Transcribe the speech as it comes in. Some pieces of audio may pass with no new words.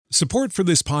Support for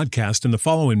this podcast and the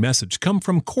following message come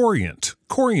from Corient.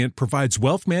 Corient provides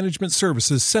wealth management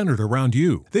services centered around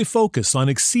you. They focus on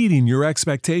exceeding your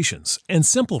expectations and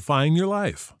simplifying your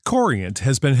life. Corient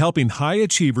has been helping high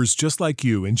achievers just like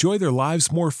you enjoy their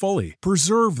lives more fully,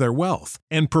 preserve their wealth,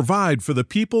 and provide for the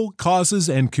people, causes,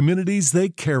 and communities they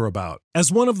care about. As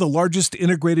one of the largest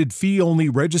integrated fee-only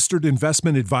registered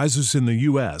investment advisors in the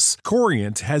U.S.,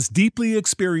 Corient has deeply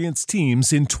experienced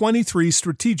teams in 23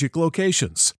 strategic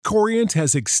locations. Corient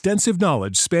has extensive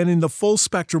knowledge spanning the full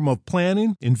spectrum of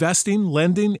planning, investing,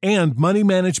 lending, and money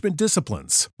management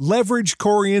disciplines. Leverage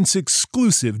Corient's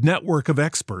exclusive network of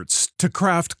experts to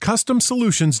craft custom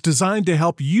solutions designed to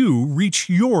help you reach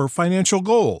your financial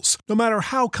goals, no matter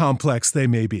how complex they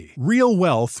may be. Real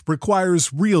wealth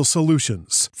requires real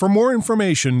solutions. For more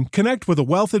information, connect with a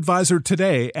wealth advisor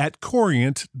today at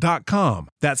Corient.com.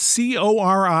 That's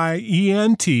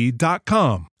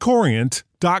Corient.com.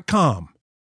 Corient.com.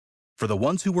 For the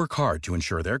ones who work hard to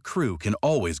ensure their crew can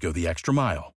always go the extra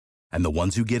mile, and the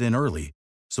ones who get in early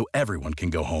so everyone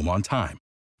can go home on time,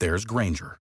 there's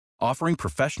Grainger, offering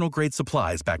professional-grade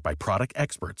supplies backed by product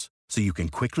experts so you can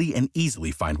quickly and easily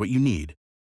find what you need.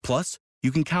 Plus, you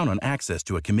can count on access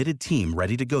to a committed team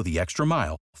ready to go the extra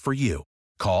mile for you.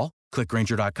 Call, click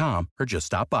Grainger.com, or just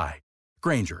stop by.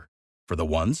 Grainger, for the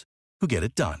ones who get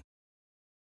it done.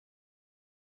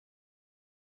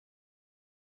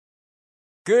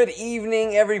 Good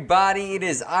evening, everybody. It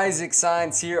is Isaac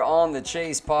Signs here on the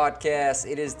Chase Podcast.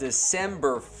 It is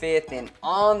December 5th, and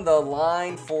on the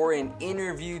line for an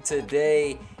interview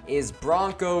today is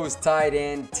Broncos tight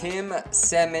end Tim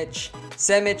Semich.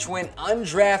 Semich went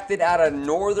undrafted out of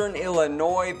Northern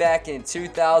Illinois back in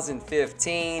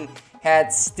 2015.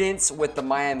 Had stints with the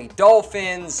Miami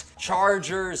Dolphins,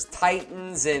 Chargers,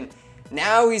 Titans, and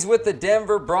now he's with the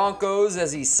Denver Broncos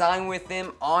as he signed with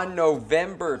them on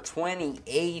November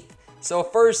 28th. So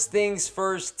first things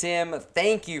first, Tim,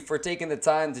 thank you for taking the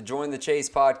time to join the Chase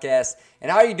Podcast.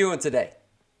 And how are you doing today?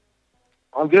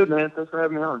 I'm good, man. Thanks for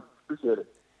having me on. Appreciate it.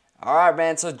 All right,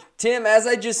 man. So, Tim, as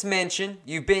I just mentioned,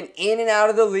 you've been in and out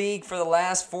of the league for the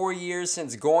last 4 years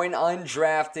since going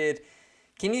undrafted.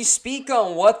 Can you speak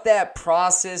on what that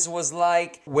process was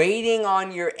like, waiting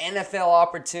on your NFL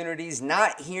opportunities,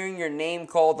 not hearing your name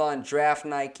called on draft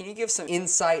night? Can you give some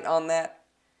insight on that?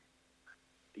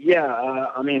 Yeah,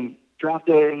 draft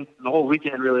day, the whole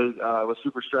weekend really was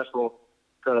super stressful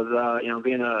because,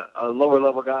 being a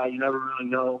lower-level guy, you never really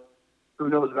know who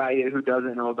knows about you, who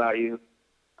doesn't know about you.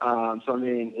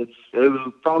 It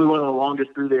was probably one of the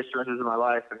longest 3-day stretches of my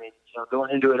life.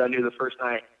 Going into it, I knew the first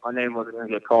night my name wasn't going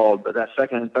to get called, but that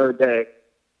second and third day,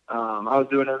 I was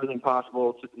doing everything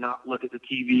possible to not look at the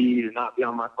TV, to not be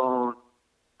on my phone.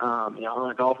 I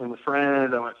went golfing with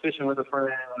friends, I went fishing with a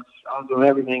friend. I was doing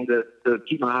everything to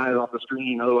keep my eyes off the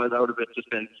screen. Otherwise, I would have just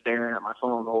been staring at my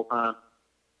phone the whole time.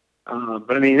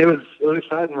 It was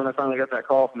exciting when I finally got that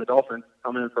call from the Dolphins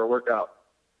coming in for a workout.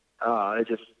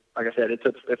 Like I said, it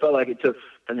felt like it took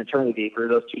an eternity for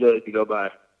those 2 days to go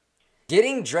by.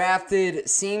 Getting drafted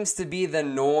seems to be the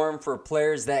norm for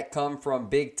players that come from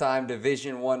big-time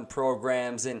Division I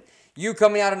programs. And you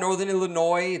coming out of Northern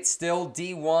Illinois, it's still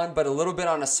D1, but a little bit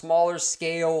on a smaller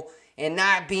scale, and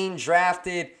not being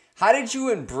drafted. How did you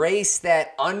embrace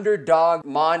that underdog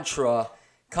mantra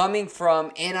coming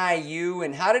from NIU,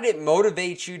 and how did it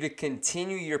motivate you to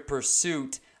continue your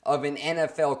pursuit of an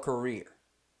NFL career?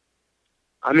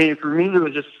 For me,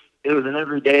 it was an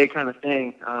everyday kind of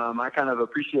thing. I kind of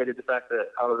appreciated the fact that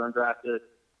I was undrafted,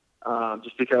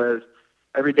 just because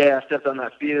every day I stepped on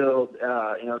that field,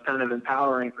 it's kind of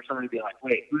empowering for someone to be like,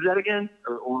 wait, who's that again?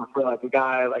 Or for like a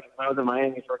guy, like when I was in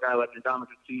Miami, for a guy like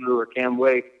Ndamukong Suh or Cam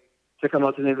Wake to come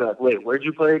up to me and be like, wait, where'd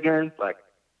you play again? Like,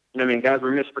 guys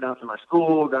were mispronouncing my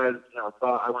school. Guys,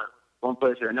 thought I went one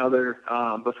place or another.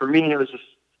 But for me, it was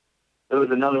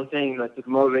another thing that just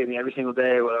motivated me every single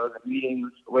day, whether I was in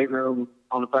meetings, the weight room,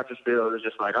 on the practice field. It was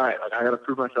just like, all right, I got to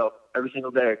prove myself every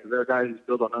single day because there are guys who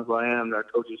still don't know who I am. There are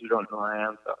coaches who don't know who I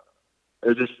am. So it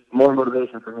was just more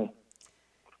motivation for me.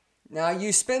 Now,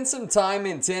 you spent some time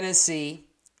in Tennessee,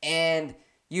 and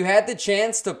you had the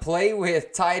chance to play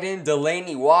with tight end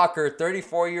Delanie Walker,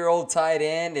 34-year-old tight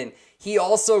end, and he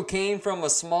also came from a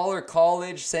smaller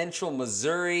college, Central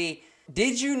Missouri.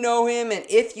 Did you know him? And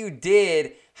if you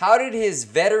did, how did his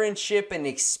veteranship and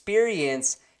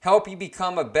experience help you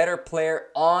become a better player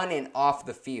on and off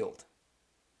the field?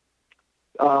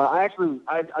 I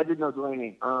did know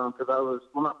Delanie because I was,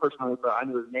 well, not personally, but I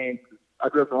knew his name. I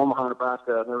grew up in Omaha,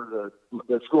 Nebraska. There was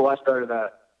the school I started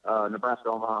at, Nebraska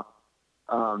Omaha,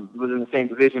 was in the same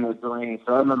division as Delanie.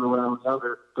 So I remember when I was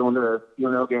younger going to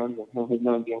UNO games and his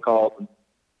name being called. And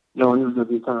knowing he was going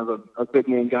to be kind of a big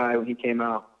name guy when he came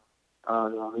out.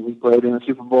 He played in a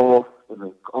Super Bowl,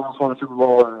 almost won a Super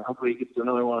Bowl, and hopefully he gets to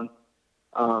another one.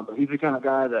 But he's the kind of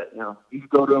guy that, you could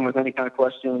go to him with any kind of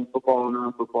question, football or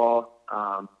non-football,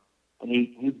 and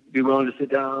he'd be willing to sit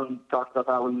down, talk about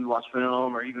that when we watch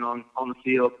film or even on the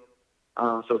field.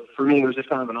 So for me, it was just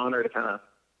kind of an honor to kind of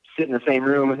sit in the same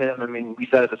room with him. I mean, we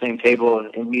sat at the same table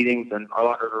in meetings, and our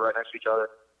lockers were right next to each other.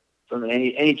 So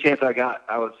any chance I got,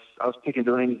 I was picking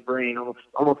Delaney's brain.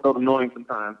 Almost felt annoying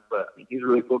sometimes, but he's a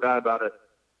really cool guy about it,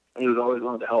 and he was always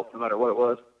willing to help no matter what it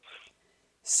was.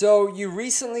 So you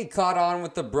recently caught on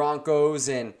with the Broncos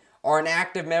and are an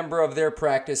active member of their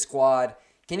practice squad.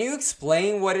 Can you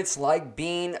explain what it's like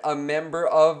being a member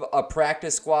of a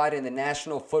practice squad in the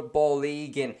National Football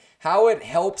League and how it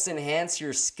helps enhance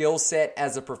your skill set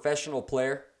as a professional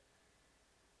player?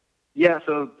 Yeah,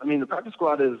 so, the practice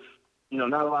squad is,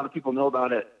 not a lot of people know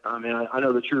about it. I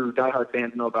know the true diehard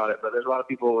fans know about it, but there's a lot of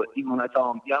people, even when I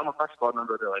tell them, yeah, I'm a practice squad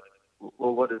member, they're like,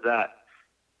 well, what is that?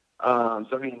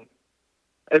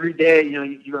 Every day,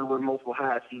 you got to wear multiple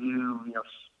hats. You do,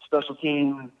 special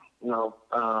teams.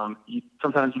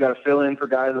 Sometimes you got to fill in for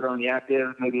guys that are on the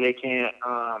active. Maybe they can't.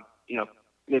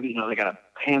 Maybe they got a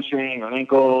hamstring or an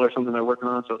ankle or something they're working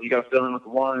on. So you got to fill in with the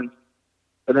ones.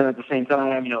 But then at the same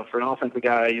time, for an offensive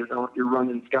guy, you're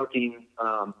running scout team.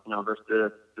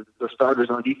 Versus the starters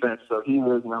on defense. So he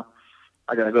was,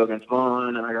 I got to go against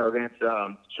Vaughn and I got to go against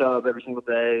Chubb every single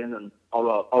day, and then all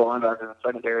the linebackers in the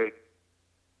secondary.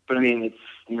 But it's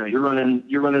you're running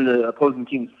the opposing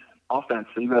team's offense,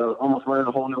 so you got to almost learn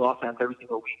a whole new offense every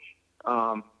single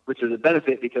week, which is a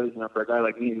benefit because for a guy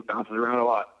like me who bounces around a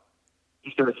lot,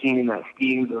 you start seeing that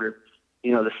schemes are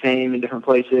the same in different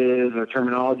places, or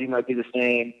terminology might be the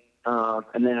same,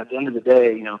 and then at the end of the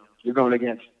day, you're going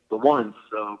against the ones.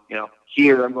 So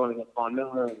here I'm going against Von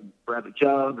Miller and Bradley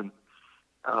Chubb, and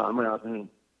when I was in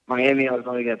Miami, I was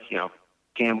going against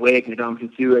Cam Wake and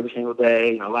Ndamukong Suh every single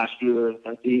day. Last year in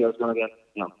Tennessee, I was going against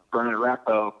Brian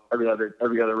Rakpo every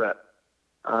other rep.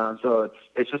 So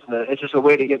it's just a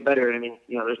way to get better.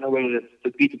 There's no way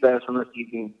to beat the best unless you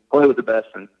can play with the best.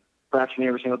 And practicing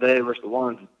every single day versus the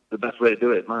ones is the best way to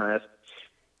do it, in my eyes.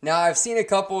 Now, I've seen a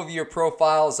couple of your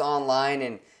profiles online,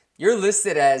 and you're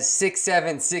listed as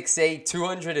 6'7", 6'8",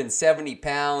 270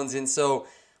 pounds. And so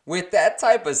with that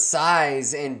type of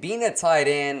size and being a tight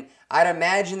end, I'd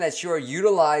imagine that you're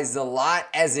utilized a lot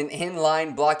as an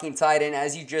inline blocking tight end,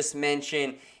 as you just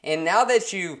mentioned. And now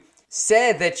that you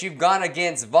said that you've gone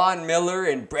against Von Miller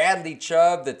and Bradley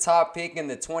Chubb, the top pick in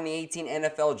the 2018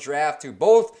 NFL Draft, who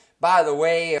both, by the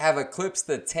way, have eclipsed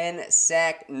the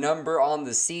 10-sack number on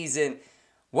the season.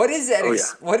 What is that?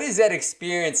 What is that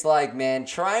experience like, man?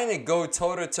 Trying to go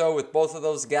toe-to-toe with both of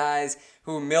those guys,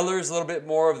 who Miller's a little bit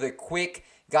more of the quick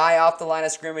guy off the line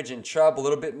of scrimmage, and Chubb a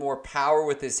little bit more power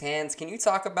with his hands. Can you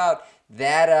talk about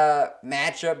that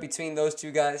matchup between those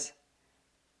two guys?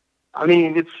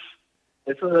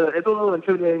 It's a little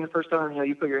intimidating the first time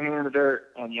you put your hand in the dirt,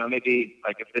 and maybe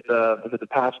like if it's a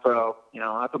pass pro,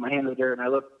 I put my hand in the dirt and I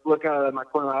look out of my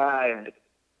corner of my eye, and it's,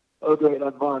 oh great,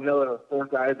 that's Von Miller, four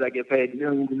guys that get paid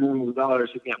millions and millions of dollars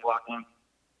who can't block him,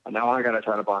 and now I got to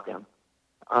try to block him.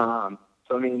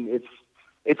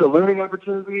 It's a learning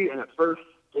opportunity, and at first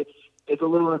it's a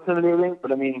little intimidating, but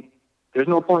there's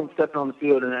no point in stepping on the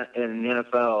field in the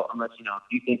NFL unless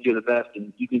you think you're the best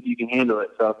and you think you can handle it.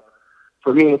 So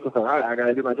for me, it's just like, all right, I got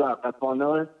to do my job. That's Von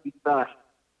Miller. He's fast.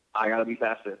 I got to be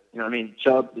faster.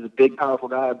 Chubb is a big, powerful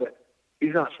guy, but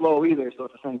he's not slow either. So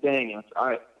it's the same thing. It's all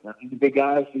right. He's a big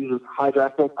guy. He's a high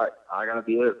draft pick. All right, I got to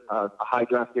be a high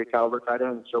draft pick caliber tight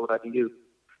end and show what I can do.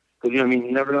 Because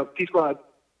you never know. P-Squad.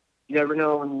 You never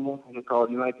know when you get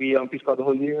called. You might be on P-Squad the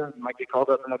whole year. You might get called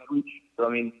up the next week.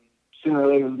 So, sooner or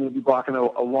later, you're going to be blocking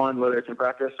a one, whether it's in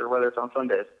practice or whether it's on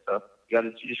Sundays. So,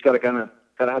 you just got to kind of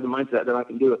have the mindset that I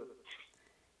can do it.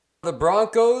 The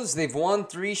Broncos, they've won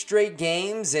 3 straight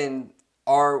games and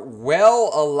are well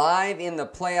alive in the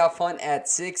playoff hunt at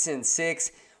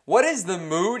 6-6. What is the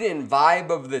mood and vibe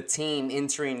of the team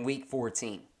entering Week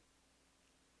 14?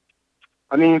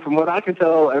 From what I can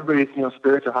tell, everybody's,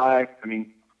 spirits are high.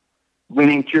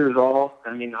 Winning cures all.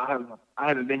 I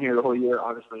haven't been here the whole year,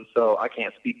 obviously, so I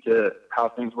can't speak to how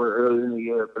things were earlier in the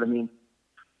year. But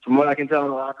from what I can tell in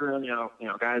the locker room,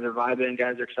 guys are vibing,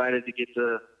 guys are excited to get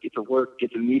to work,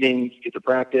 get to meetings, get to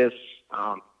practice,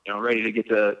 ready to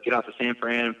get out to San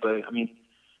Fran. But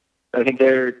I think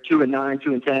they're 2-9,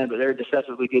 2-10, but they're a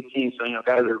deceptively good team. So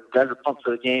guys are pumped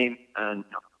for the game, and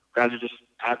guys are just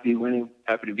happy winning,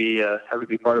 happy to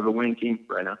be part of a winning team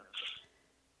right now.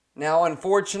 Now,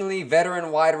 unfortunately,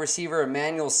 veteran wide receiver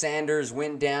Emmanuel Sanders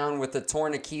went down with a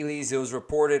torn Achilles. It was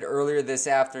reported earlier this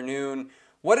afternoon.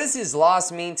 What does his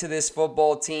loss mean to this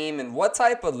football team, and what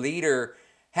type of leader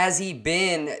has he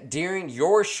been during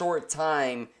your short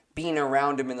time being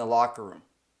around him in the locker room?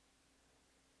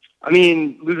 I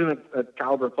mean, losing a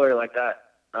caliber player like that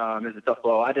is a tough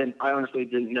blow. I honestly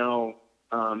didn't know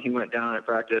he went down at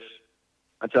practice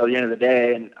until the end of the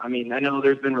day. And I mean, I know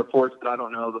there's been reports, but I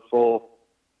don't know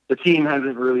the team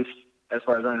hasn't released, as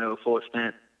far as I know, full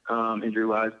extent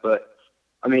injury-wise. But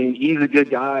I mean, he's a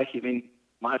good guy. I mean,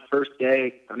 my first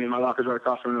day, my locker's right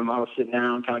across from him. I was sitting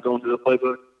down, kind of going through the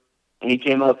playbook, and he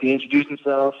came up. He introduced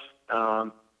himself.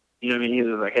 You know what I mean? He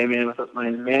was like, "Hey man, what's up? My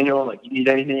name's Emmanuel. Like, you need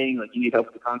anything? Like, you need help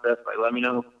with the contest? Like, let me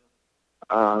know."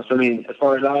 So I mean, as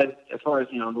far as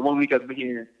the 1 week I've been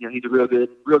here, he's a real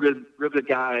good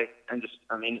guy, and just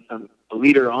a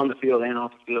leader on the field and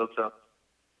off the field. So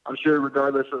I'm sure,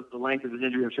 regardless of the length of his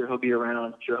injury, I'm sure he'll be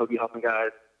around. I'm sure he'll be helping guys.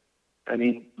 I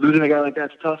mean, losing a guy like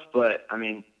that's tough, but I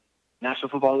mean, National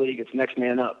Football League, it's next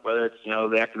man up. Whether it's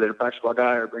they activate a practice squad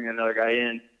guy or bring another guy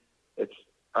in, it's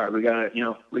all right. We got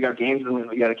games and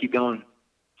we got to keep going.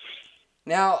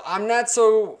 Now, I'm not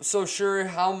so sure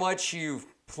how much you've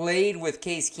played with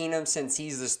Case Keenum since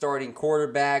he's the starting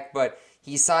quarterback, but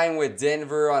he signed with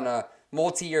Denver on a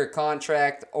multi-year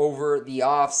contract over the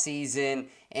offseason,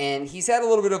 and he's had a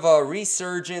little bit of a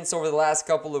resurgence over the last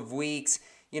couple of weeks.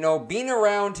 Being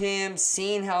around him,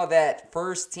 seeing how that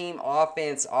first-team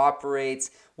offense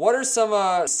operates, what are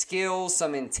some skills,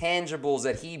 some intangibles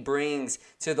that he brings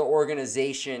to the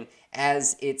organization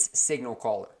as its signal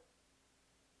caller?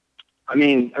 I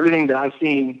mean, everything that I've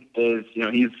seen is,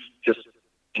 he's just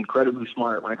incredibly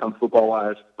smart when it comes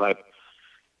football-wise. Like,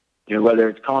 whether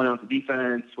it's calling out the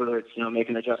defense, whether it's,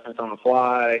 making adjustments on the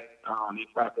fly, he's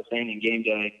practicing in game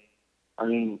day. I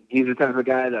mean, he's the type of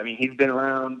guy that, he's been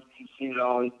around, he's seen it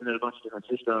all, he's been in a bunch of different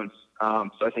systems.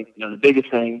 So I think, the biggest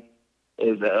thing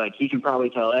is that, like, he can probably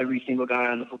tell every single guy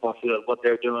on the football field what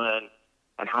they're doing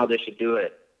and how they should do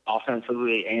it,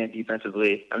 offensively and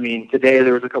defensively. I mean, today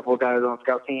there was a couple of guys on the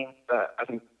scout team that I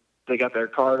think they got their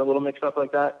card a little mixed up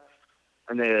like that.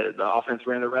 And the offense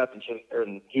ran the rep, and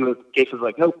Case was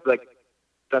like, "Nope, like,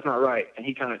 that's not right." And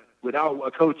he kind of, without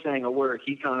a coach saying a word,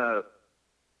 he kind of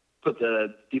put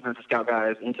the defensive scout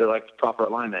guys into, like, proper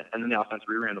alignment, and then the offense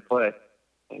reran the play.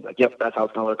 And he's like, "Yep, that's how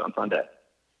it's going to look on Sunday,"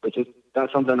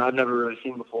 that's something I've never really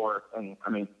seen before. And I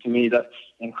mean, to me, that's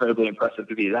incredibly impressive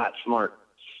to be that smart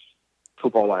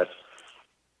football-wise.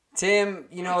 Tim,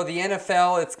 the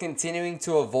NFL, it's continuing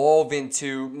to evolve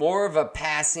into more of a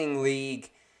passing league.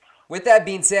 With that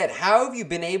being said, how have you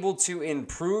been able to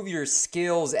improve your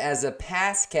skills as a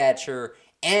pass catcher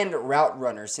and route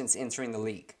runner since entering the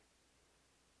league?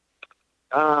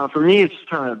 For me, it's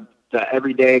kind of the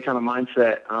everyday kind of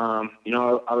mindset.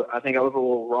 I think I was a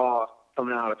little raw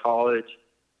coming out of college,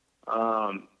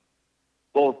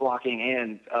 both blocking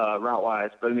and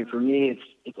route-wise. But I mean, for me,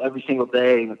 it's every single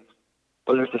day.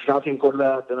 Whether it's the scout team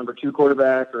quarterback, the number 2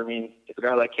 quarterback, or if a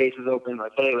guy like Case is open,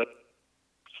 like, hey, like,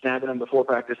 snapping him before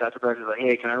practice, after practice, like,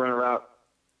 hey, can I run a route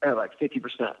at like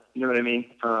 50%? You know what I mean?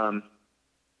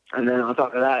 And then on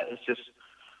top of that, it's just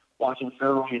watching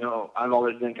film. I've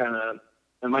always been kind of,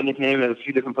 and my nickname at a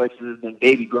few different places has been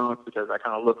Baby Gronk, because I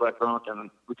kind of look like Gronk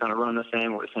and we kind of run the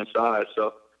same, we're the same size.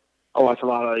 So I watch a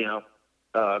lot of,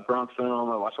 Gronk film.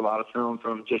 I watch a lot of film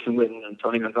from Jason Witten and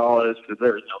Tony Gonzalez, because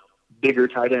they're, bigger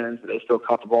tight ends, but they still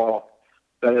caught the ball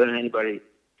better than anybody.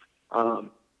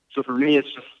 So for me, it's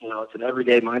just, it's an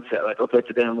everyday mindset. Like, okay,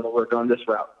 today I'm going to work on this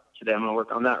route. Today I'm going to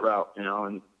work on that route,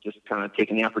 and just kind of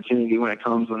taking the opportunity when it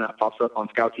comes, when that pops up on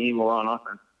scout team or on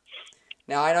offense.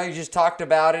 Now, I know you just talked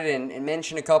about it and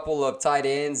mentioned a couple of tight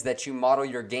ends that you model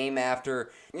your game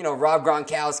after. Rob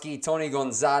Gronkowski, Tony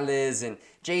Gonzalez, and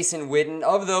Jason Witten.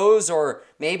 Of those, or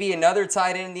maybe another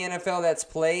tight end in the NFL that's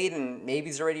played and maybe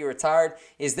he's already retired,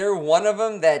 is there one of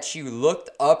them that you looked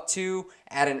up to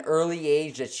at an early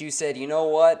age that you said, you know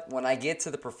what, when I get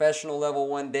to the professional level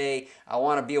one day, I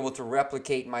want to be able to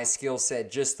replicate my skill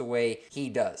set just the way he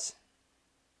does?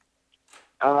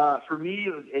 For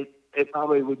me, it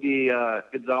probably would be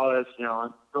Gonzalez.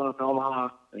 I'm growing up in Omaha,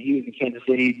 and he was in Kansas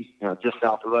City, just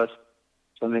south of us.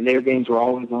 So, their games were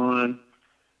always on.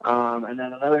 And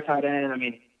then another tight end,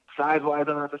 size-wise,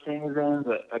 I'm not the same as him,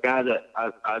 but a guy that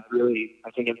I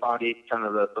think embodied kind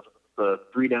of the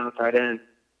 3-down tight end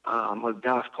was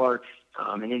Dallas Clark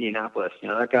in Indianapolis.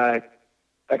 That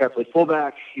guy played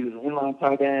fullback. He was an inline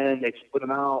tight end. They split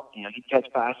him out. He'd catch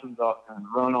passes off and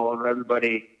run all over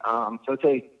everybody. So I'd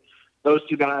say those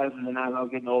two guys, and then as I was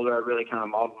getting older, I really kind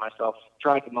of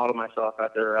tried to model myself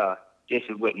after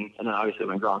Jason Witten, and then obviously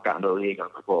when Gronk got into the league, I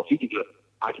was like, well, if he can do it,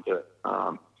 I can do it.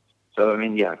 So, I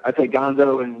mean, yeah, I'd say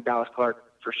Gonzo and Dallas Clark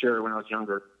for sure when I was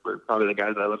younger were probably the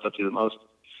guys that I looked up to the most.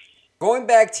 Going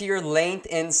back to your length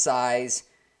and size,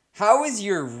 how is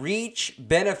your reach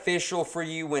beneficial for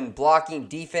you when blocking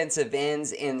defensive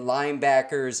ends and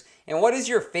linebackers? And what is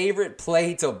your favorite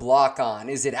play to block on?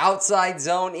 Is it outside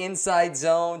zone, inside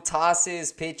zone,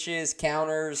 tosses, pitches,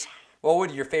 counters? What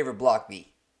would your favorite block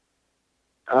be?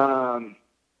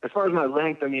 As far as my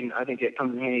length, I mean, I think it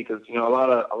comes in handy because, you know, a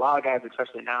lot of guys,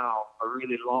 especially now, are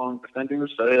really long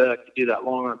defenders, so they like to do that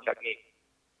long arm technique.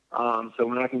 So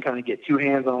when I can kind of get two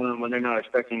hands on them when they're not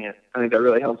expecting it, I think that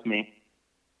really helps me.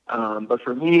 But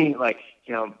for me, like,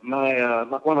 you know, one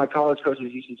of my college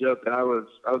coaches used to joke that I was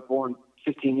born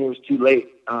 15 years too late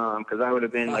because I would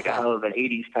have been like a hell of an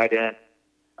 80s tight end.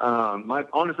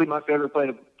 Honestly, my favorite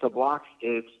play to block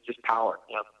is just power.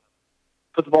 You know,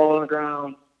 put the ball on the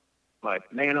ground,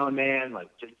 like man on man, like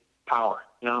just power.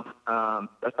 You know,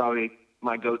 that's probably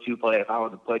my go-to play if I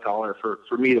was a play caller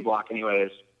for me to block.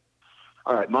 Anyways,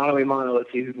 all right, mano a mano.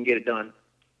 Let's see who can get it done.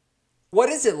 What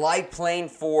is it like playing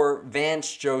for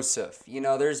Vance Joseph? You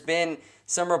know, there's been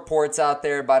some reports out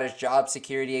there about his job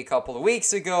security a couple of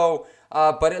weeks ago,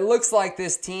 but it looks like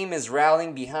this team is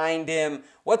rallying behind him.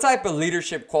 What type of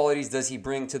leadership qualities does he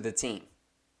bring to the team?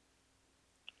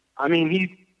 I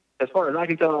mean, as far as I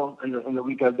can tell, in the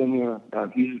week I've been here,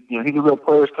 he's a real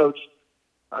players coach.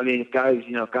 I mean, if guys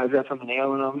have something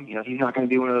ailing them, you know, he's not going to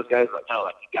be one of those guys like, no,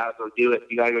 like, you got to go do it.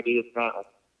 You got to go do this. Like,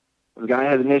 if a guy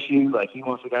has an issue, like, he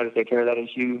wants the guy to take care of that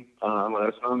issue, whether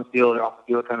it's on the field or off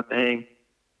the field kind of thing.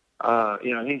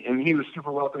 You know, he was super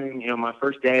welcoming. You know, my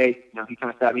first day, you know, he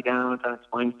kind of sat me down and kind of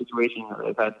explained the situation.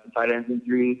 I've had some tight end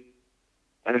injuries.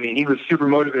 And, I mean, he was super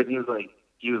motivated. He was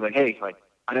like, hey, like,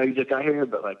 I know you just got here,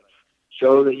 but, like,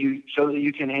 show that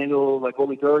you can handle, like, what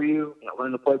we throw you. You know,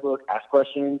 learn the playbook, ask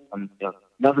questions. You know,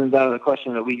 nothing's out of the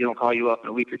question that we don't call you up in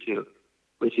a week or two,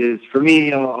 which is, for me,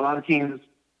 you know, a lot of teams,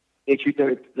 they treat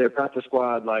their practice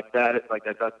squad like that. Like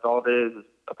that's all it is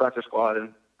a practice squad.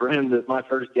 And for him, that my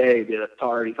first day, to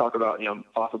already talk about, you know,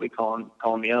 possibly calling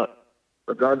me up,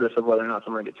 regardless of whether or not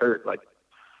someone gets hurt. Like,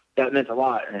 that meant a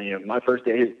lot. And, you know, my first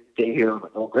day here, I'm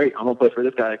like, oh, great, I'm gonna play for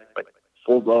this guy, like,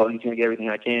 full blow. He's gonna get everything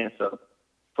I can. So,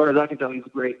 as far as I can tell, he's a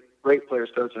great players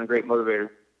coach and a great motivator.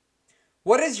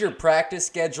 What does your practice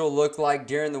schedule look like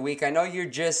during the week? I know you're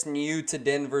just new to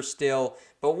Denver still,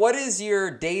 but what does your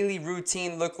daily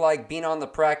routine look like being on the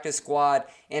practice squad,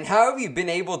 and how have you been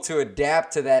able to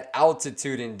adapt to that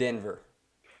altitude in Denver?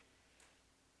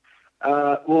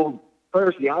 Well,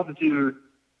 first, the altitude,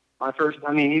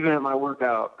 even at my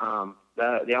workout,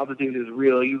 the altitude is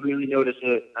real. You really notice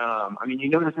it. I mean, you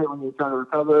notice it when you're trying to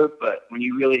recover, but when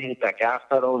you really hit that gas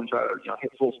pedal and try to, you know,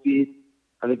 hit full speed,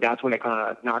 I think that's when it kind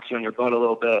of knocks you on your butt a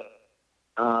little bit.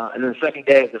 And then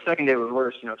the second day was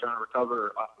worse, you know, trying to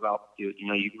recover off of altitude. You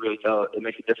know, you can really tell it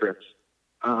makes a difference.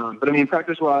 But I mean,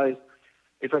 practice-wise,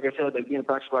 it's like I said, like, being a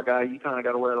practice squad guy, you kind of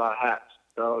got to wear a lot of hats.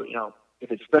 So, you know,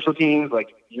 if it's special teams, like,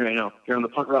 you're on the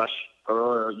punt rush,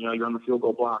 or, you know, you're on the field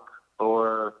goal block,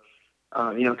 or,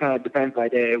 you know, kind of depends by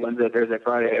day, Wednesday, Thursday,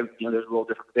 Friday, you know, there's a little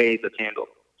different days that's handled.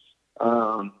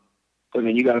 So, I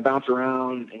mean, you got to bounce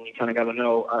around, and you kind of got to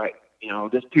know, all right, you know,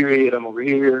 this period I'm over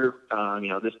here, you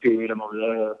know, this period I'm over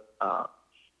there.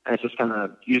 And it's just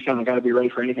you just kind of got to be ready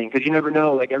for anything, because you never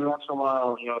know. Like, every once in a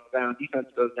while, you know, if defense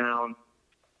goes down,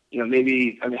 you know,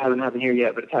 maybe, I mean, it hasn't happened here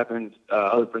yet, but it's happened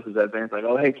other places that advance, like,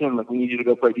 oh, hey, Kim, like, we need you to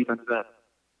go play defensive end.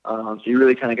 So you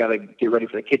really kind of got to get ready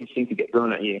for the kitchen sink to get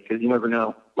thrown at you, because you never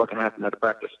know what can happen at the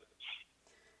practice.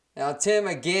 Now, Tim,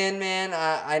 again, man,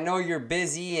 I know you're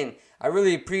busy, and I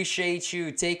really appreciate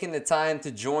you taking the time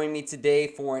to join me today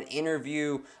for an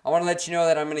interview. I want to let you know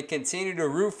that I'm going to continue to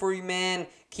root for you, man.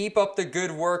 Keep up the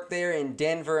good work there in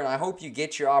Denver, and I hope you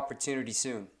get your opportunity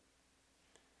soon.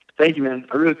 Thank you, man.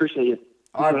 I really appreciate you.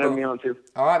 All right, having me on, too.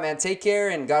 All right, man. Take care,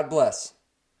 and God bless.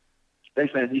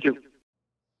 Thanks, man. You too.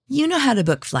 You know how to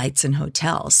book flights and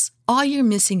hotels. All you're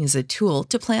missing is a tool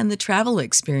to plan the travel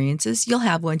experiences you'll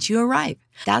have once you arrive.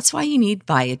 That's why you need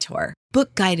Viator.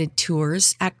 Book guided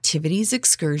tours, activities,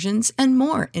 excursions, and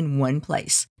more in one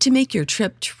place to make your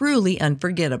trip truly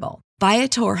unforgettable.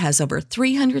 Viator has over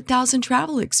 300,000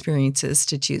 travel experiences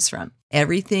to choose from.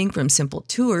 Everything from simple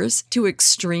tours to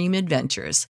extreme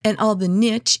adventures and all the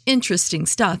niche, interesting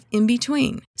stuff in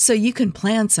between. So you can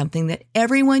plan something that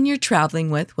everyone you're traveling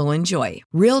with will enjoy.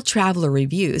 Real traveler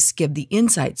reviews give the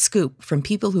inside scoop from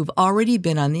people who've already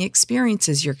been on the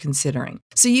experiences you're considering.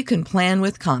 So you can plan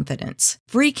with confidence.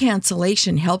 Free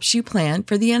cancellation helps you plan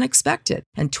for the unexpected.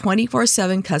 And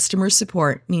 24/7 customer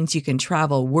support means you can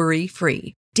travel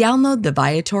worry-free. Download the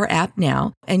Viator app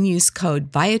now and use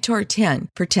code Viator10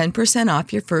 for 10%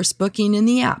 off your first booking in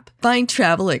the app. Find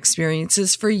travel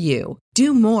experiences for you.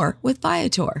 Do more with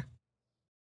Viator.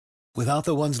 Without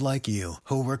the ones like you,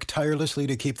 who work tirelessly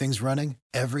to keep things running,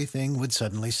 everything would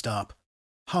suddenly stop.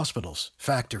 Hospitals,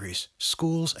 factories,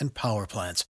 schools, and power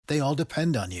plants, they all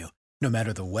depend on you. No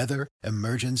matter the weather,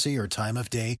 emergency, or time of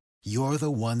day, you're the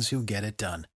ones who get it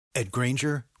done. At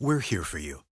Grainger, we're here for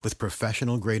you with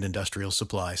professional-grade industrial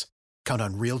supplies. Count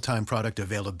on real-time product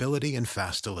availability and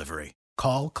fast delivery.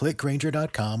 Call, click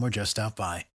Grainger.com, or just stop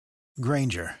by.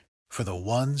 Grainger, for the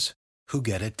ones who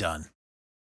get it done.